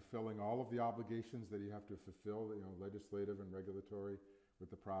 fulfilling all of the obligations that you have to fulfill, legislative and regulatory with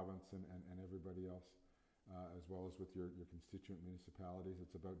the province and everybody else, as well as with your constituent municipalities.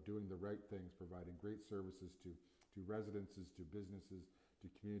 It's about doing the right things, providing great services to residences, to businesses,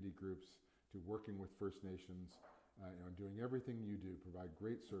 to community groups, to working with First Nations, doing everything you do, provide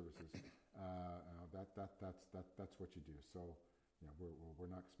great services. That's what you do. So,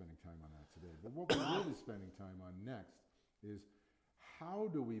 we're not spending time on that today. But what we're really spending time on next is how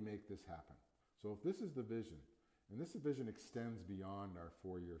do we make this happen? So if this is the vision, and this vision extends beyond our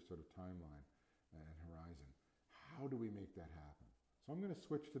 4-year sort of timeline and horizon, how do we make that happen? So I'm going to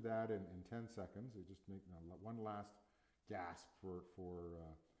switch to that in 10 seconds. I just make one last gasp for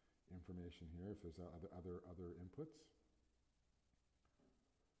information here, if there's other inputs.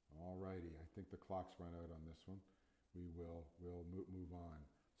 All righty, I think the clock's run out on this one. We'll move on.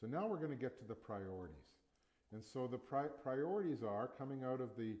 So now we're going to get to the priorities. And so the priorities are coming out of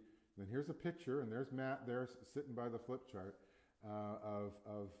then here's a picture, and there's Matt there sitting by the flip chart of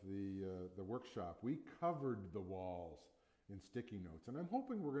the workshop. We covered the walls in sticky notes, and I'm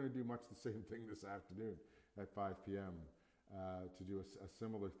hoping we're going to do much the same thing this afternoon at 5 p.m. To do a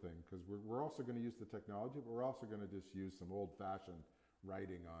similar thing, because we're also going to use the technology, but we're also going to just use some old-fashioned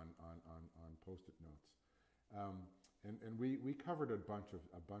writing on Post-it notes. And we covered a bunch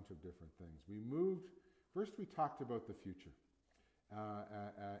of different things. First we talked about the future,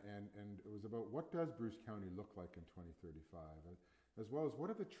 and it was about what does Bruce County look like in 2035, as well as what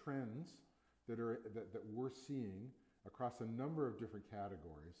are the trends that we're seeing across a number of different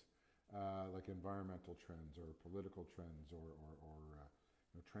categories, like environmental trends or political trends or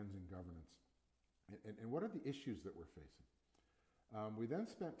trends in governance, and what are the issues that we're facing. We then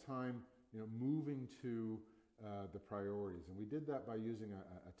spent time moving to the priorities, and we did that by using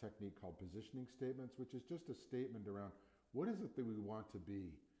a technique called positioning statements, which is just a statement around what is it that we want to be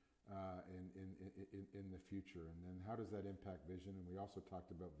in the future, and then how does that impact vision. And we also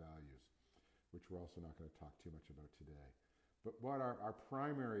talked about values, which we're also not going to talk too much about today. But what our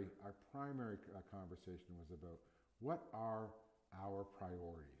primary conversation was about, what are our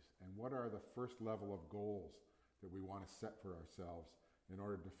priorities, and what are the first level of goals that we want to set for ourselves in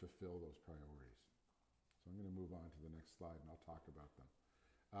order to fulfill those priorities. So I'm going to move on to the next slide, and I'll talk about them.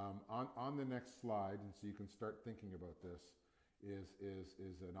 On the next slide, and so you can start thinking about this,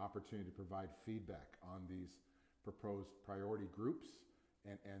 is an opportunity to provide feedback on these proposed priority groups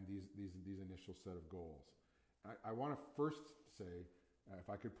and these initial set of goals. I want to first say, if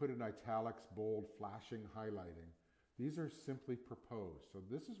I could put in italics, bold, flashing, highlighting, these are simply proposed. So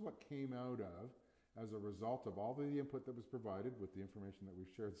this is what came out of as a result of all the input that was provided with the information that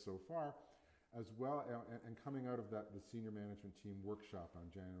we've shared so far, as well, and coming out of the senior management team workshop on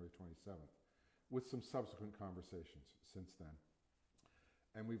January 27th, with some subsequent conversations since then.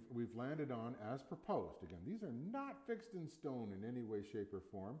 And we've landed on, as proposed, again, these are not fixed in stone in any way, shape, or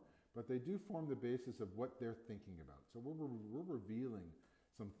form, but they do form the basis of what they're thinking about. So we're revealing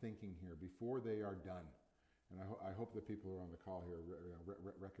some thinking here before they are done. And I hope the people who are on the call here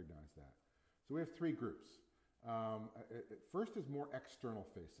recognize that. So we have 3 groups. First is more external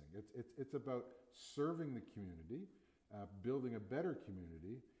facing. It's about serving the community, building a better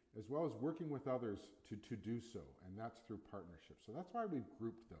community, as well as working with others to do so, and that's through partnerships. So that's why we've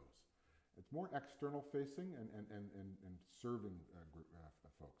grouped those. It's more external facing and serving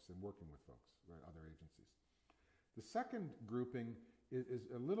folks and working with folks, right, other agencies. The second grouping is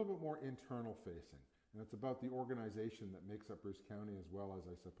a little bit more internal facing, and it's about the organization that makes up Bruce County, as well as,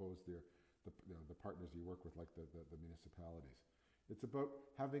 I suppose, the partners you work with, like the municipalities. It's about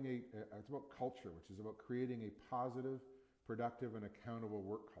having it's about culture, which is about creating a positive, productive, and accountable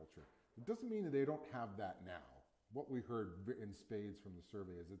work culture. It doesn't mean that they don't have that now. What we heard in spades from the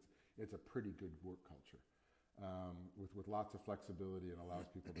survey is it's a pretty good work culture with lots of flexibility and allows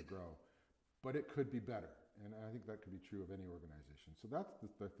people to grow. But it could be better, and I think that could be true of any organization. So that's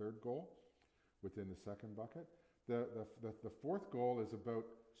the third goal within the second bucket. The fourth goal is about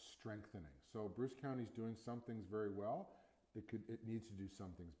strengthening. So Bruce County is doing some things very well. It needs to do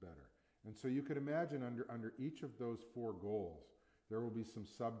some things better. And so you could imagine under each of those four goals, there will be some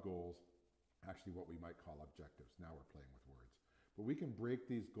sub-goals, actually what we might call objectives. Now we're playing with words. But we can break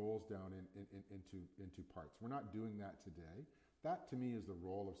these goals down into parts. We're not doing that today. That, to me, is the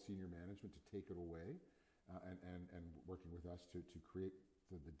role of senior management, to take it away and working with us to create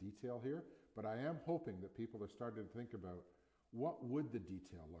the detail here. But I am hoping that people are starting to think about, what would the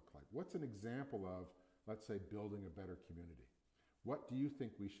detail look like? What's an example of, let's say, building a better community? What do you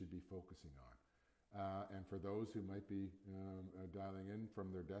think we should be focusing on? And for those who might be dialing in from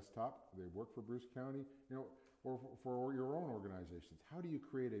their desktop, they work for Bruce County, or for your own organizations, how do you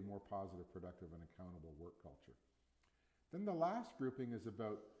create a more positive, productive, and accountable work culture? Then the last grouping is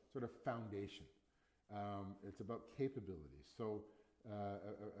about sort of foundation. It's about capabilities. So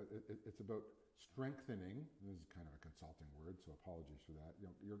it's about strengthening, this is kind of a consulting word, so apologies for that,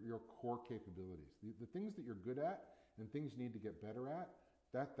 your core capabilities. The things that you're good at and things you need to get better at,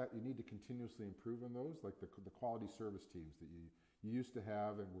 that you need to continuously improve on those, like the quality service teams that you used to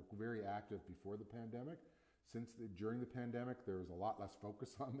have and were very active before the pandemic. During the pandemic, there was a lot less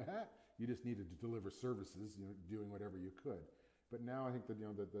focus on that. You just needed to deliver services, doing whatever you could. But now I think that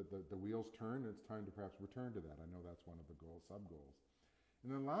the wheels turn, and it's time to perhaps return to that. I know that's one of the sub-goals.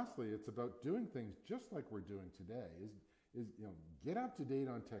 And then lastly, it's about doing things just like we're doing today, is get up to date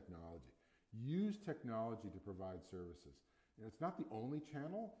on technology. Use technology to provide services. It's not the only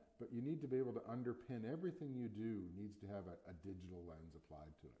channel, but you need to be able to underpin everything you do needs to have a digital lens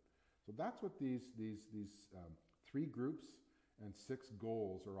applied to it. So that's what these three groups and 6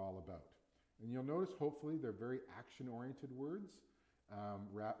 goals are all about. And you'll notice, hopefully, they're very action-oriented words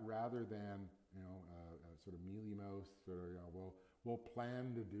rather than sort of mealy-mouthed, we'll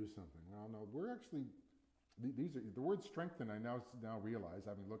plan to do something. Well, no, we're actually, these are the word strengthen. I now realize,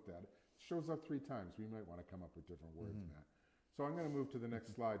 having looked at it, shows up 3 times. We might want to come up with different words in that. So I'm going to move to the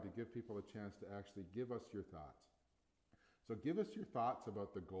next slide to give people a chance to actually give us your thoughts. So give us your thoughts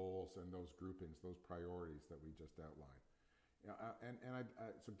about the goals and those groupings, those priorities that we just outlined.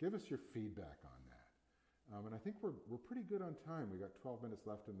 So give us your feedback on that. And I think we're pretty good on time. We got 12 minutes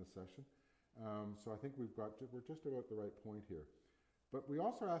left in the session. So I think we're just about the right point here. But we're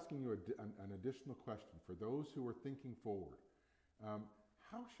also asking you an additional question for those who are thinking forward.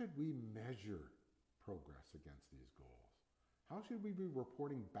 How should we measure progress against these goals? How should we be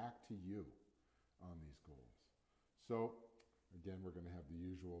reporting back to you on these goals? So again, we're going to have the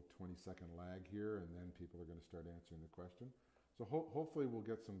usual 20-second lag here, and then people are going to start answering the question. So hopefully we'll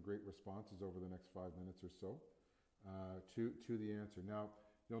get some great responses over the next 5 minutes or so to the answer. Now,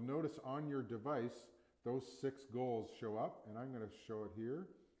 you'll notice on your device, those 6 goals show up, and I'm going to show it here.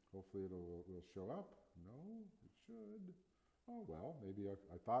 Hopefully it will show up. No, it should. Oh, well, maybe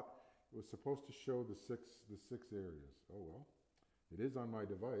I thought it was supposed to show the six areas. Oh, well, it is on my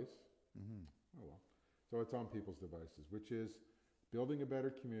device. Oh, well. So it's on people's devices, which is building a better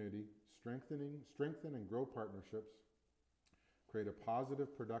community, strengthen and grow partnerships, create a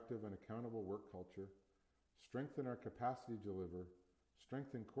positive, productive, and accountable work culture, strengthen our capacity to deliver,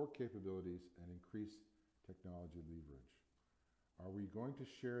 strengthen core capabilities, and increase technology leverage. Are we going to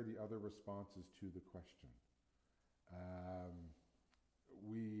share the other responses to the question?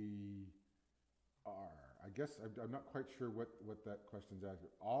 We are. I guess I'm not quite sure what that question's asking.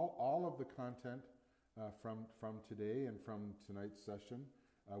 All of the content from today and from tonight's session,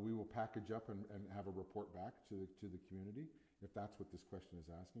 we will package up and have a report back to the community, if that's what this question is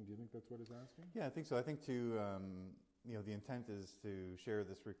asking. Do you think that's what it's asking? Yeah, I think so. I think the intent is to share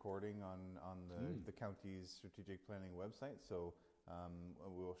this recording on the county's strategic planning website. So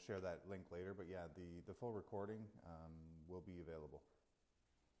we'll share that link later. But yeah, the full recording will be available.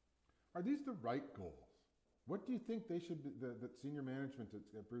 Are these the right goals? What do you think they should be, that senior management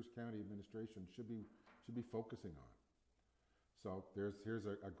at Bruce County Administration should be focusing on? So here's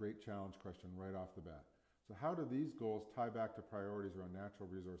a great challenge question right off the bat. So how do these goals tie back to priorities around natural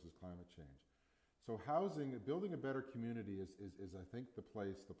resources, climate change? So building a better community is I think the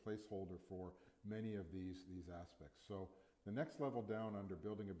placeholder for many of these aspects. So the next level down under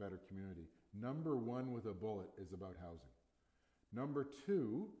building a better community, number one with a bullet is about housing. Number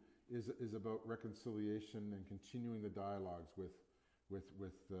two is about reconciliation and continuing the dialogues with the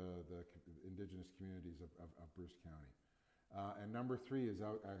Indigenous communities of Bruce County. And number three is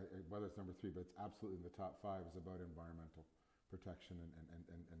out, whether it's number three, but it's absolutely in the top five, is about environmental protection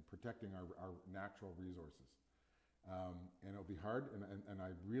and protecting our natural resources. And it'll be hard, and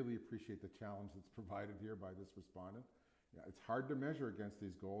I really appreciate the challenge that's provided here by this respondent. Yeah, it's hard to measure against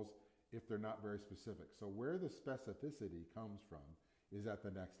these goals if they're not very specific. So where the specificity comes from is at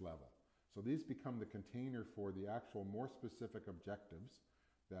the next level. So these become the container for the actual more specific objectives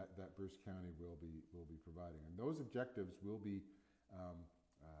that Bruce County will be providing. And those objectives will be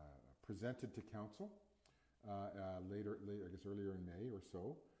presented to council later, I guess earlier in May or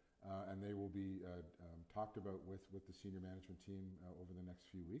so, and they will be talked about with the senior management team over the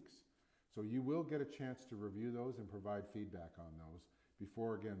next few weeks. So you will get a chance to review those and provide feedback on those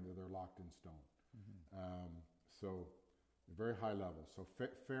before, again, they're locked in stone. Mm-hmm. So very high level. So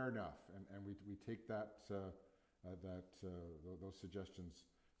fair enough, and we take that those suggestions.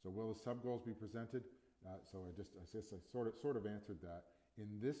 So will the sub goals be presented? So I sort of answered that.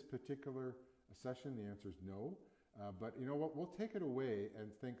 In this particular session, the answer is no. But you know what? We'll take it away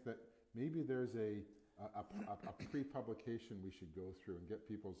and think that maybe there's a pre-publication we should go through and get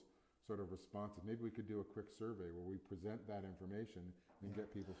people's sort of responses. Maybe we could do a quick survey where we present that information and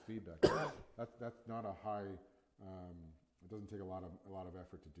get people's feedback. That's not a high. It doesn't take a lot of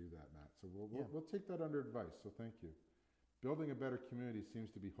effort to do that, Matt. So we'll take that under advice. So thank you. Building a better community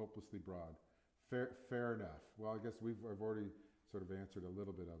seems to be hopelessly broad. Fair enough. Well, I guess I've already sort of answered a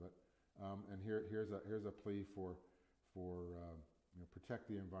little bit of it. And here's a plea for protect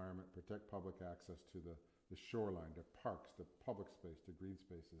the environment, protect public access to the shoreline, to parks, to public space, to green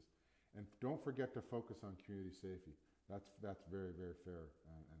spaces, and don't forget to focus on community safety. That's very, very fair,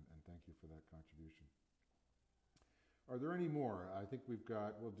 and thank you for that contribution. Are there any more? I think we'll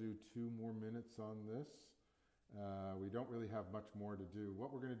do 2 more minutes on this. We don't really have much more to do.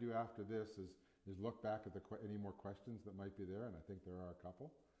 What we're going to do after this is look back at any more questions that might be there, and I think there are a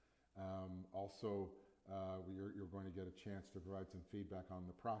couple. Also, you're going to get a chance to provide some feedback on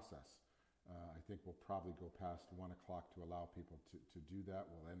the process. I think we'll probably go past 1 o'clock to allow people to do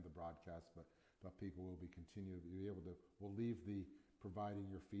that. We'll end the broadcast, but people will we'll leave the providing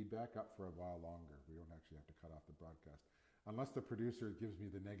your feedback up for a while longer. We don't actually have to cut off the broadcast. Unless the producer gives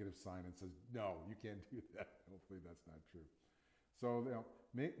me the negative sign and says, no, you can't do that. Hopefully that's not true. So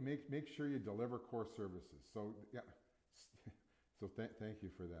make sure you deliver core services. So yeah, so thank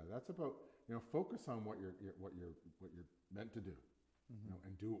you for that. That's about, focus on what you're meant to do, mm-hmm.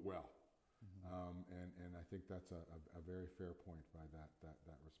 And do it well. Mm-hmm. And I think that's a very fair point by that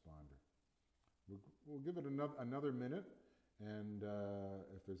responder. We'll give it another minute, and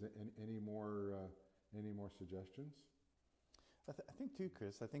if there's any more suggestions. I think too,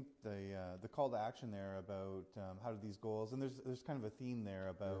 Chris. I think the call to action there about how do these goals, and there's kind of a theme there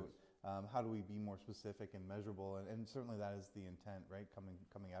about how do we be more specific and measurable, and certainly that is the intent, right?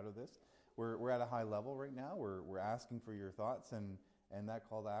 Coming out of this, we're at a high level right now. We're asking for your thoughts, and that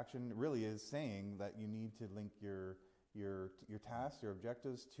call to action really is saying that you need to link your tasks, your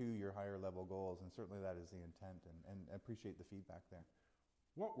objectives to your higher level goals, and certainly that is the intent, and I appreciate the feedback there.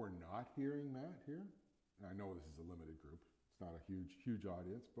 What we're not hearing, Matt, here, and I know this is a limited group, it's not a huge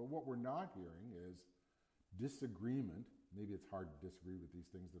audience, but what we're not hearing is disagreement. Maybe it's hard to disagree with these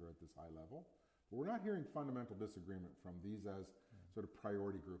things that are at this high level, but we're not hearing fundamental disagreement from these as sort of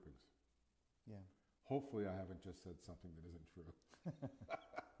priority groupings. Yeah. Hopefully I haven't just said something that isn't true.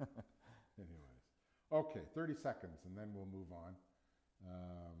 Anyways. Okay, 30 seconds, and then we'll move on.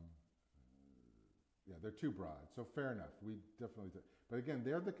 Yeah, they're too broad, so fair enough. We definitely do. But again,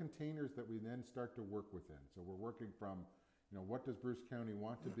 they're the containers that we then start to work within. So we're working from, what does Bruce County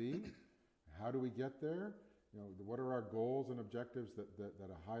want to be? How do we get there? What are our goals and objectives that at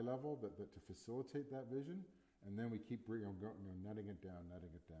a high level that to facilitate that vision? And then we keep nutting it down.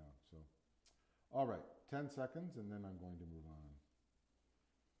 So, all right, 10 seconds, and then I'm going to move on.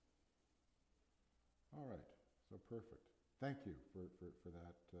 All right, so perfect. Thank you for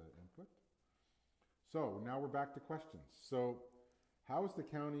that input. So now we're back to questions. So how is the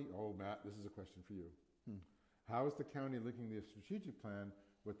county, Matt, this is a question for you. How is the county linking the strategic plan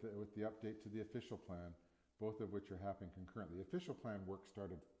with the update to the official plan, both of which are happening concurrently? The official plan work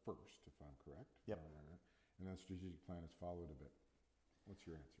started first, if I'm correct. Yep. And then strategic plan has followed a bit. What's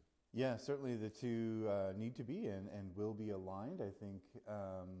your answer? Yeah, certainly the two need to be and will be aligned. I think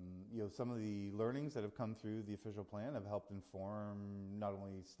some of the learnings that have come through the official plan have helped inform not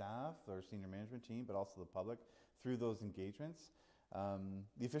only staff or senior management team, but also the public through those engagements.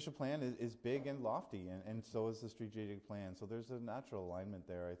 The official plan is big and lofty, and so is the strategic plan. So there's a natural alignment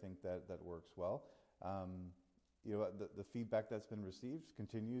there. I think that works well. The feedback that's been received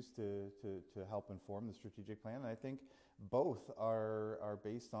continues to help inform the strategic plan. And I think both are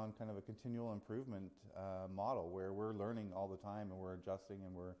based on kind of a continual improvement model where we're learning all the time and we're adjusting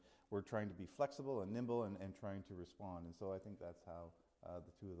and we're trying to be flexible and nimble and trying to respond. And so I think that's how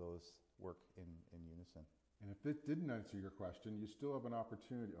the two of those work in unison. And if it didn't answer your question, you still have an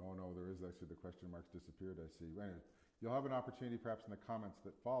opportunity. Oh no, there is actually, the question marks disappeared, I see. Anyway, you'll have an opportunity perhaps in the comments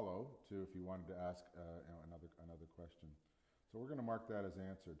that follow to, if you wanted to ask another question. So we're going to mark that as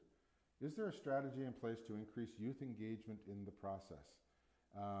answered. Is there a strategy in place to increase youth engagement in the process?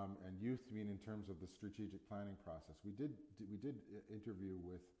 And youth, I mean in terms of the strategic planning process. We did interview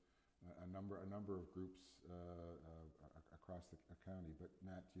with a number of groups across the county. But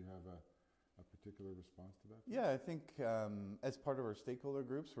Matt, do you have a particular response to that? Yeah, I think as part of our stakeholder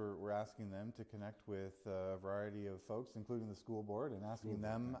groups, we're asking them to connect with a variety of folks, including the school board, and asking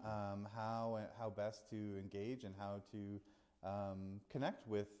them how best to engage and how to connect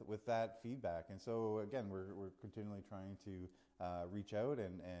with that feedback. And so again, we're continually trying to reach out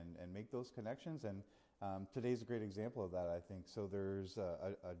and make those connections. And today's a great example of that, I think. So there's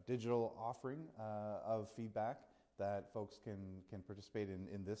a digital offering of feedback that folks can participate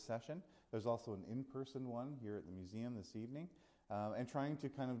in this session. There's also an in-person one here at the museum this evening, and trying to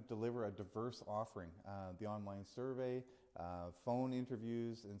kind of deliver a diverse offering, the online survey, phone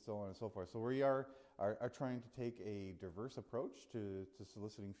interviews, and so on and so forth. So we are trying to take a diverse approach to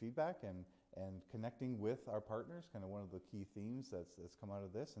soliciting feedback and connecting with our partners, kind of one of the key themes that's come out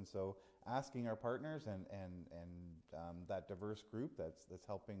of this. And so asking our partners and that diverse group that's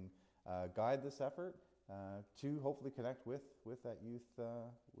helping guide this effort to hopefully connect with that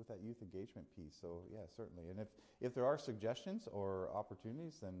youth engagement piece. So yeah, certainly. And if there are suggestions or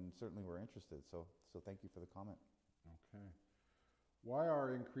opportunities, then certainly we're interested. So thank you for the comment. Okay. Why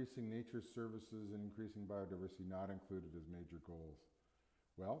are increasing nature services and increasing biodiversity not included as major goals?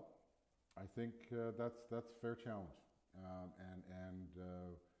 Well, I think that's a fair challenge, and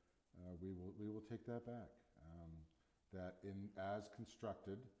we will take that back. That as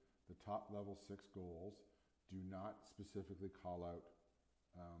constructed, the top level 6 goals do not specifically call out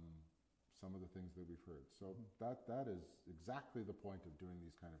some of the things that we've heard. So that is exactly the point of doing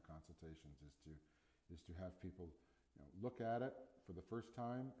these kind of consultations, is to have people look at it for the first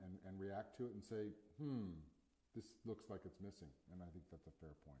time and react to it and say, this looks like it's missing. And I think that's a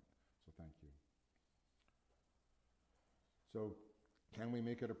fair point. So thank you. So can we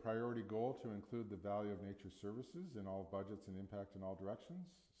make it a priority goal to include the value of nature services in all budgets and impact in all directions?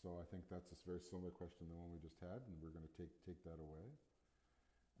 So I think that's a very similar question to the one we just had, and we're going to take that away.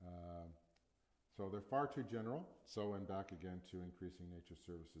 So they're far too general. So and back again to increasing nature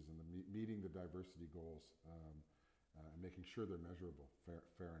services and meeting the diversity goals and making sure they're measurable.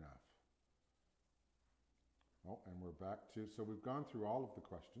 Fair enough. Oh, and we're back to, so we've gone through all of the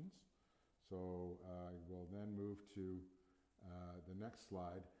questions. So we'll then move to the next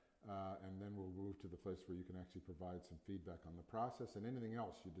slide, and then we'll move to the place where you can actually provide some feedback on the process and anything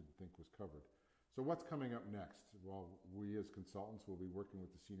else you didn't think was covered. So what's coming up next? Well, we as consultants will be working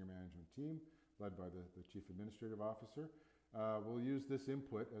with the senior management team led by the Chief Administrative Officer. We'll use this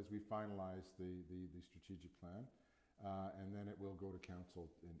input as we finalize the strategic plan, and then it will go to council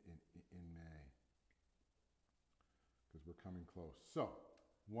in May, because we're coming close. So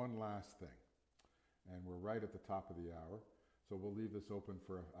one last thing, and we're right at the top of the hour. So we'll leave this open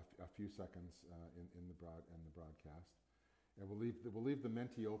for a few seconds in the broadcast, and we'll leave the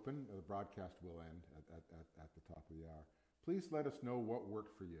Menti open. The broadcast will end at the top of the hour. Please let us know what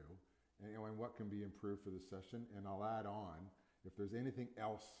worked for you, and what can be improved for this session. And I'll add on if there's anything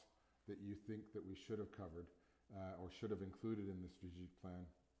else that you think that we should have covered or should have included in the strategic plan.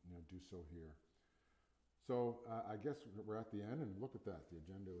 Do so here. So I guess we're at the end, and look at that. The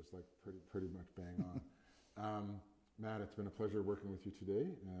agenda was like pretty much bang on. Matt, it's been a pleasure working with you today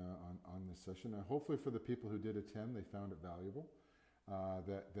on this session. Hopefully for the people who did attend, they found it valuable.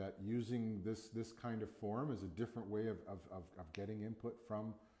 That using this kind of forum is a different way of getting input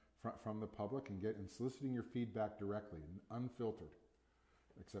from the public and soliciting your feedback directly, unfiltered,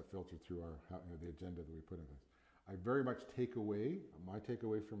 except filtered through the agenda that we put in this. I very much my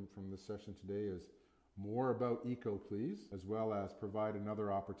takeaway from this session today is more about Eco Please, as well as provide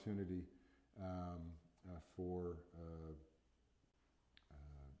another opportunity for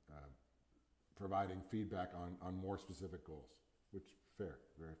providing feedback on more specific goals, which fair,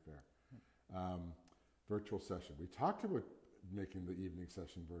 very fair. Virtual session. We talked about making the evening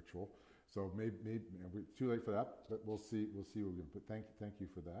session virtual, so maybe too late for that, but we'll see what we do. But thank you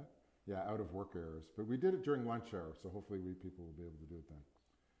for that. Yeah, out of work hours, but we did it during lunch hour, so hopefully people will be able to do it then.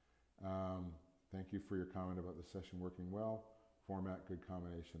 Thank you for your comment about the session working well. Format, good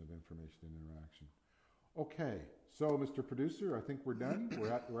combination of information and interaction. Okay, so Mr. Producer, I think we're done.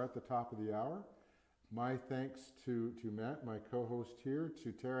 We're at the top of the hour. My thanks to Matt, my co-host here,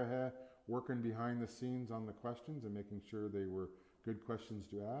 to Tara working behind the scenes on the questions and making sure they were good questions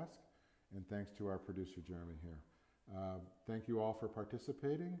to ask, and thanks to our producer Jeremy here. Thank you all for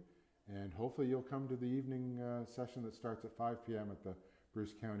participating, and hopefully you'll come to the evening session that starts at 5 p.m. at the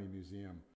Bruce County Museum